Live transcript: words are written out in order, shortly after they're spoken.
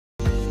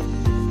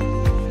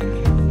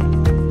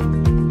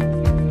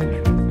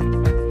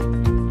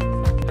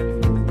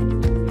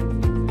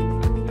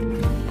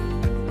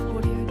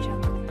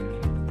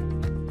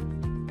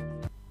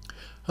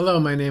Hello,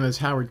 my name is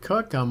Howard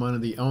Cook. I'm one of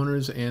the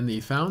owners and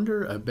the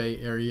founder of Bay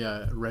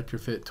Area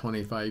Retrofit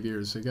 25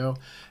 years ago.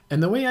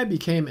 And the way I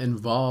became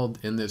involved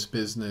in this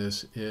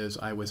business is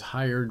I was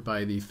hired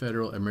by the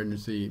Federal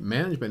Emergency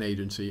Management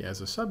Agency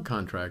as a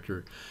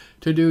subcontractor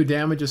to do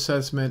damage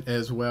assessment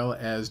as well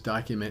as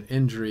document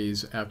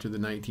injuries after the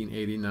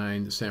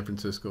 1989 San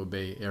Francisco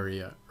Bay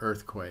Area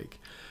earthquake.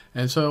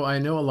 And so I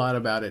know a lot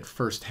about it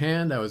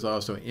firsthand. I was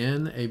also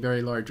in a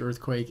very large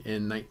earthquake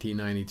in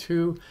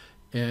 1992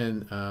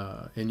 in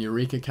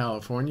Eureka,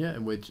 California,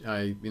 in which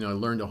I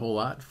learned a whole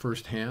lot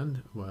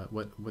firsthand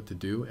what to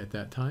do at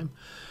that time.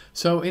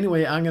 So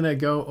anyway, I'm going to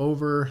go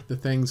over the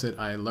things that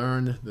I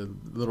learned, the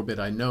little bit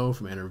I know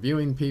from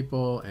interviewing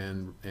people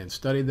and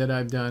study that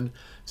I've done.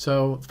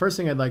 So first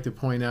thing I'd like to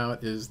point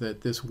out is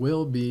that this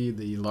will be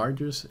the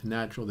largest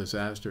natural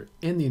disaster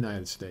in the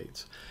United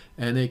States.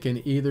 And it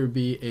can either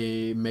be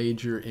a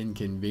major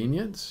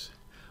inconvenience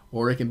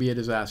or it can be a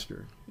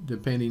disaster,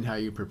 depending how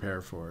you prepare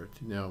for it.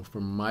 Now,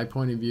 from my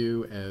point of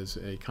view as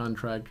a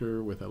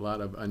contractor with a lot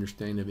of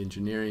understanding of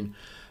engineering,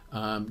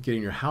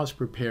 getting your house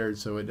prepared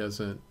so it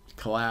doesn't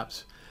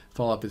collapse,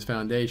 fall off its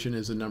foundation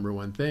is the number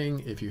one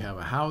thing. If you have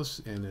a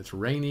house and it's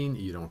raining,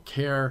 you don't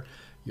care.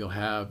 You'll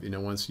have,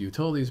 once the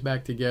utilities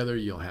back together,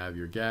 you'll have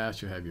your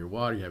gas, you'll have your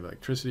water, you have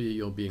electricity,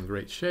 you'll be in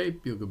great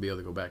shape, you'll be able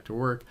to go back to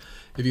work.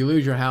 If you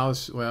lose your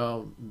house,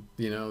 well,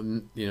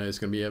 it's going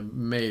to be a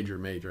major,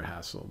 major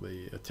hassle.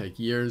 It'll take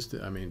years,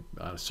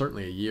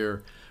 certainly a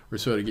year or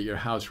so to get your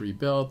house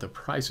rebuilt. The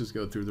prices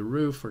go through the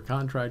roof for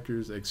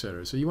contractors,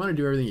 etc. So you want to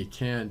do everything you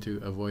can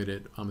to avoid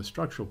it on the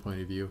structural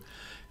point of view.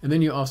 And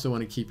then you also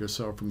want to keep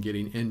yourself from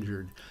getting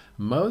injured.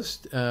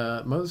 Most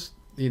of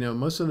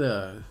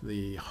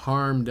the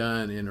harm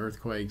done in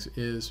earthquakes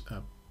is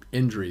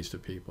injuries to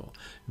people.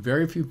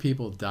 Very few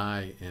people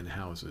die in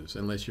houses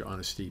unless you're on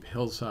a steep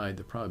hillside.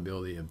 The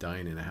probability of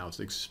dying in a house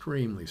is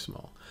extremely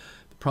small.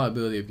 The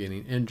probability of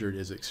getting injured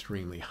is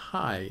extremely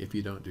high if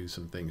you don't do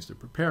some things to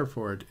prepare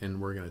for it,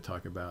 and we're going to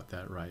talk about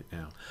that right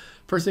now.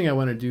 First thing I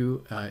want to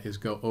do is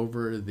go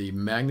over the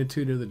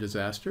magnitude of the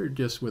disaster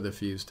just with a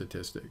few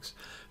statistics.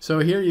 So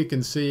here you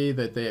can see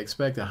that they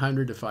expect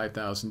 100 to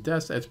 5,000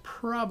 deaths. That's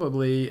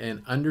probably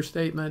an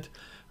understatement.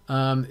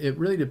 It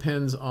really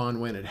depends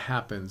on when it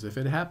happens. If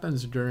it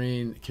happens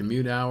during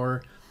commute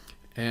hour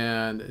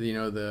and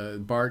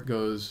the BART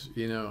goes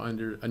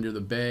under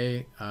the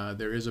bay,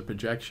 there is a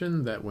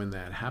projection that when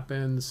that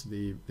happens,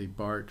 the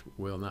BART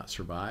will not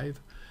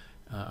survive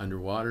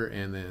underwater,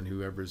 and then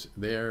whoever's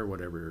there,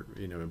 whatever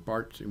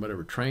BART,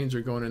 whatever trains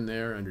are going in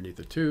there underneath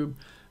the tube,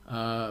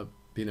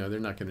 they're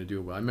not going to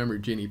do well. I remember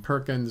Jeannie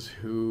Perkins,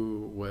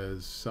 who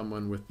was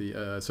someone with the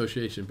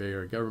Association of Bay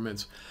Area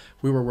Governments.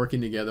 We were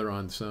working together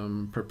on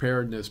some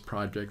preparedness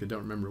project. I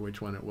don't remember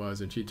which one it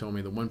was, and she told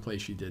me the one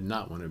place she did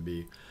not want to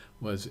be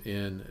was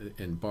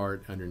in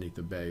BART underneath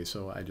the bay.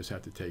 So I just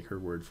have to take her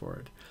word for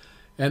it.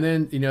 And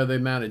then, the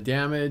amount of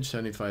damage,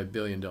 $75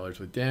 billion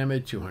with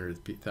damage,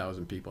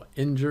 200,000 people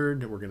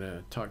injured. We're going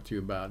to talk to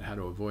you about how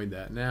to avoid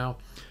that now.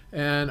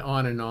 And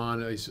on,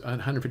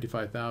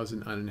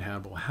 155,000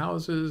 uninhabitable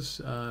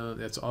houses.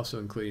 That's also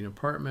including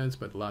apartments,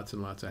 but lots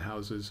and lots of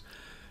houses,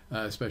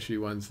 especially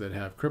ones that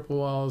have cripple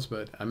walls.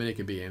 But, it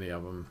could be any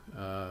of them.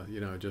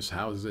 Just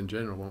houses in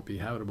general won't be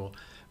habitable.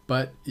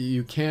 But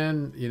you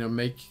can,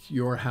 make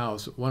your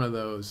house one of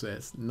those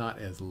that's not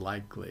as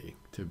likely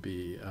to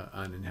be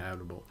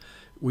uninhabitable.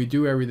 We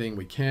do everything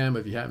we can, but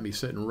if you happen to be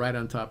sitting right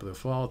on top of the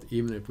fault,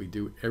 even if we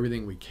do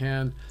everything we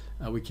can't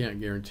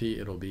guarantee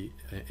it'll be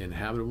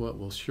inhabitable. It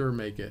will sure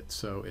make it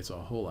so it's a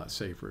whole lot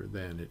safer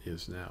than it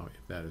is now,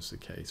 if that is the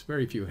case.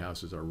 Very few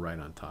houses are right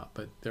on top,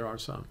 but there are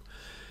some.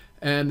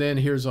 And then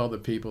here's all the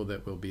people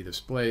that will be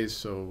displaced.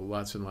 So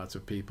lots and lots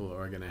of people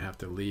are going to have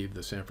to leave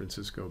the San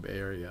Francisco Bay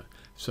Area.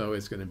 So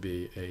it's going to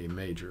be a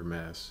major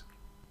mess.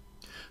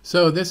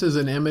 So this is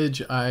an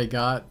image I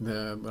got.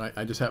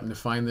 I just happened to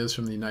find this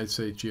from the United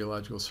States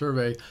Geological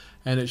Survey,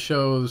 and it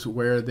shows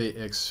where they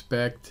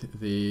expect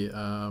the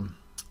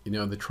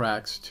the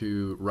tracks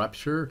to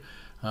rupture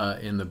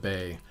in the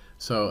bay.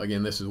 So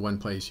again, this is one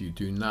place you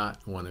do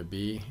not want to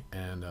be,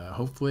 and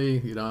hopefully,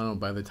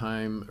 by the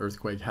time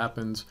earthquake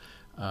happens,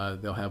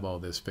 they'll have all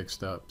this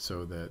fixed up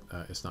so that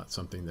it's not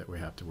something that we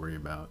have to worry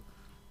about.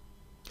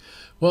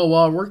 Well,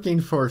 while working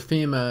for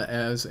FEMA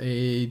as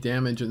a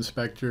damage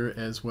inspector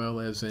as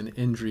well as an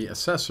injury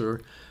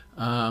assessor,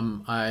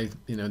 I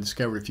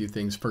discovered a few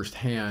things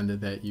firsthand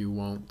that you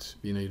won't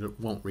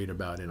read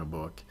about in a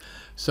book.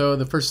 So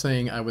the first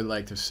thing I would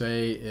like to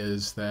say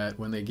is that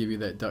when they give you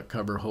that duck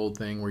cover hold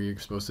thing where you're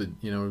supposed to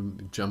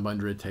jump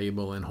under a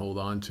table and hold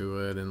on to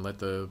it and let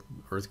the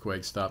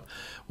earthquake stop,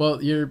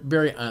 well, you're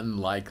very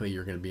unlikely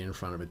you're going to be in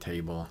front of a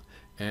table.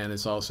 And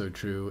it's also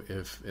true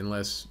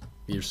unless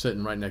you're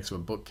sitting right next to a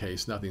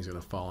bookcase, nothing's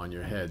going to fall on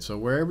your head. So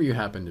wherever you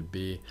happen to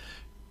be,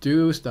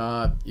 do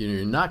stop.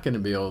 You're not going to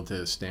be able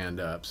to stand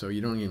up, so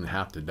you don't even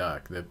have to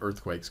duck. The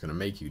earthquake's going to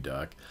make you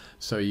duck.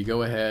 So you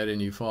go ahead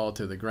and you fall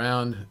to the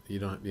ground. You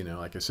don't,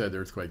 like I said, the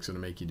earthquake's going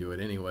to make you do it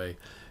anyway.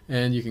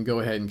 And you can go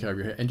ahead and cover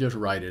your head and just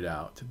write it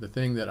out. The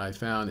thing that I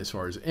found as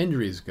far as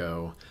injuries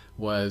go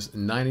was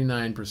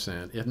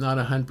 99%, if not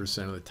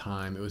 100% of the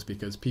time, it was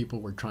because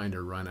people were trying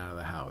to run out of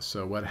the house.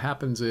 So what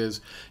happens is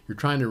you're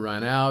trying to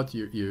run out,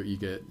 you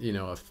get,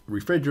 a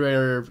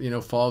refrigerator,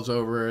 falls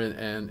over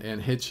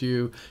and hits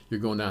you. You're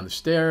going down the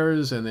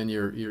stairs, and then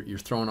you're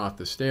thrown off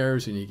the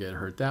stairs, and you get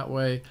hurt that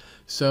way.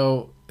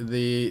 So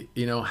the,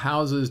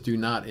 houses do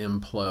not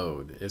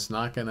implode. It's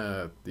not going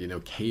to,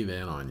 cave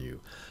in on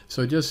you.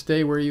 So just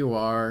stay where you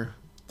are.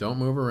 Don't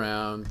move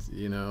around,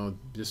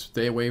 just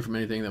stay away from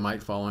anything that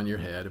might fall on your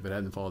head if it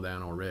hadn't fallen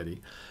down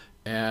already,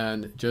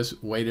 and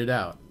just wait it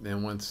out.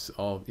 And once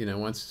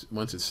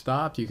it's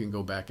stopped, you can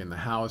go back in the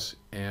house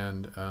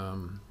and,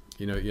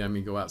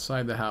 go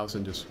outside the house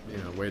and just,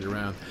 wait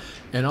around.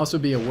 And also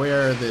be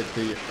aware that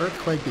the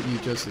earthquake that you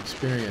just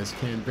experienced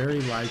can very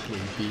likely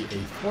be a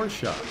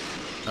foreshock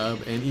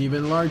of an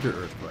even larger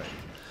earthquake.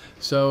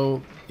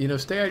 So,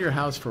 stay out of your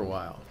house for a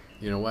while.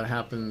 What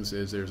happens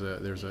is there's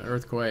an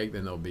earthquake,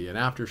 then there'll be an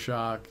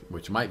aftershock,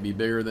 which might be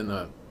bigger than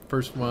the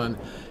first one,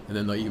 and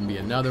then there'll even be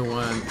another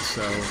one.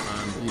 So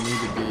you need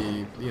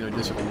to be,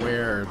 just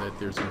aware that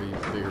there's going to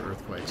be bigger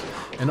earthquakes.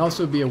 And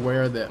also be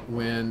aware that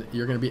when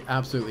you're going to be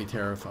absolutely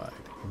terrified,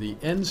 the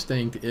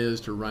instinct is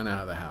to run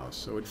out of the house.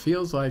 So it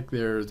feels like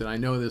and I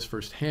know this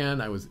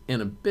firsthand, I was in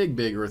a big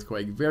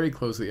earthquake, very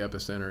close to the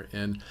epicenter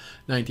in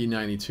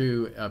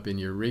 1992 up in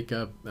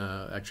Eureka,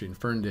 actually in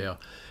Ferndale.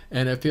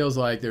 And it feels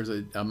like there's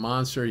a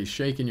monster, he's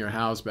shaking your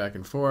house back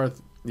and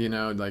forth,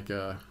 anyway,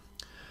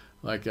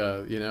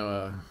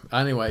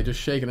 just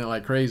shaking it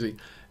like crazy.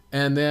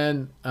 And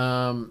then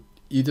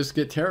you just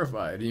get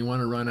terrified and you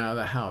want to run out of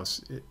the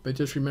house. But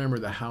just remember,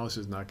 the house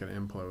is not going to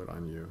implode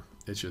on you.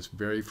 It's just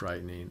very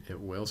frightening. It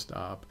will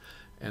stop.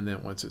 And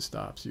then once it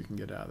stops, you can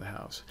get out of the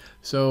house.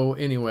 So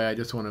anyway, I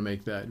just want to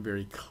make that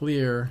very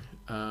clear,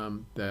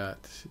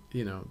 that,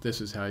 this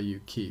is how you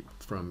keep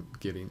from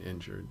getting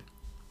injured.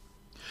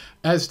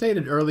 As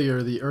stated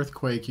earlier, the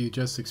earthquake you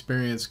just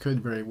experienced could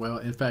very well,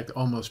 in fact,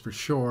 almost for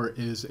sure,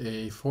 is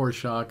a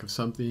foreshock of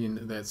something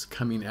that's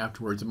coming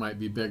afterwards. It might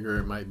be bigger,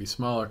 it might be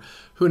smaller,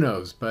 who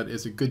knows, but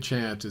it's a good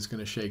chance it's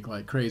going to shake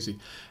like crazy.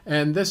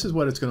 And this is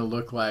what it's going to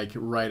look like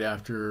right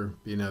after,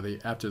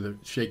 after the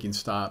shaking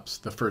stops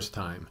the first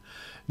time.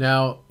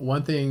 Now,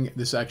 one thing,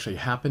 this actually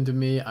happened to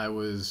me.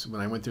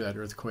 When I went through that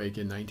earthquake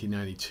in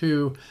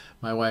 1992,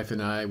 my wife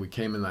and I, we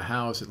came in the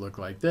house, it looked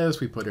like this.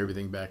 We put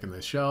everything back in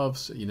the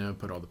shelves,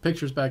 put all the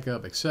pictures back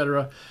up,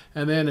 etc.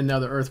 And then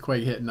another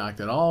earthquake hit, knocked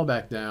it all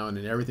back down,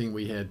 and everything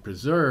we had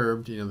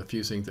preserved, the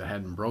few things that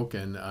hadn't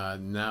broken,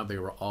 now they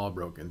were all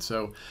broken.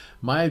 So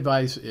my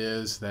advice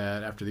is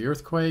that after the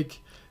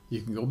earthquake,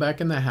 you can go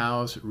back in the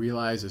house,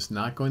 realize it's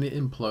not going to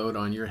implode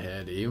on your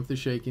head, even if the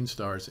shaking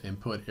starts, and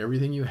put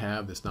everything you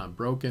have that's not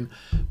broken,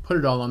 put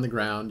it all on the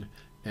ground.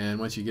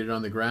 And once you get it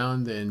on the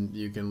ground, then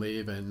you can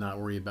leave and not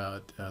worry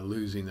about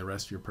losing the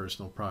rest of your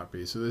personal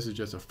property. So this is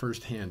just a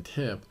first-hand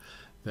tip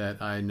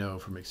that I know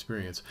from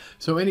experience.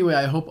 So anyway,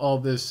 I hope all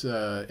this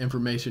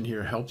information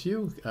here helps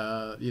you,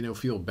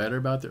 feel better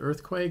about the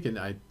earthquake. And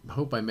I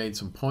hope I made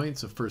some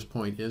points. The first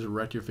point is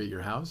retrofit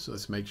your house.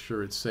 Let's make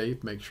sure it's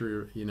safe. Make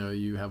sure,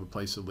 you have a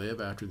place to live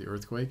after the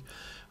earthquake.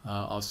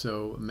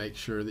 Also, make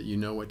sure that you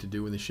know what to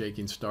do when the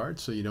shaking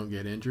starts so you don't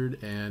get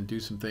injured, and do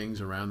some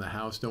things around the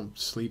house. Don't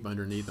sleep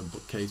underneath a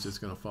bookcase that's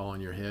going to fall on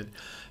your head.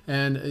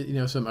 And,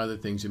 some other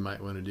things you might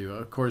want to do.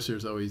 Of course,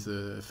 there's always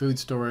the food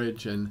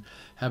storage and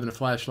having a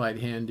flashlight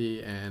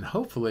handy, and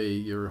hopefully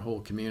your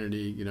whole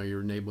community,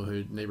 your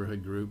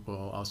neighborhood group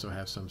will also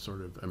have some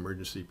sort of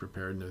emergency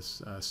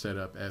preparedness set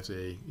up as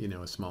a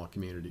small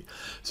community.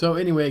 So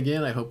anyway,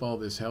 again, I hope all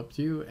this helped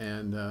you,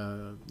 and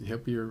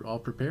hope you're all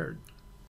prepared.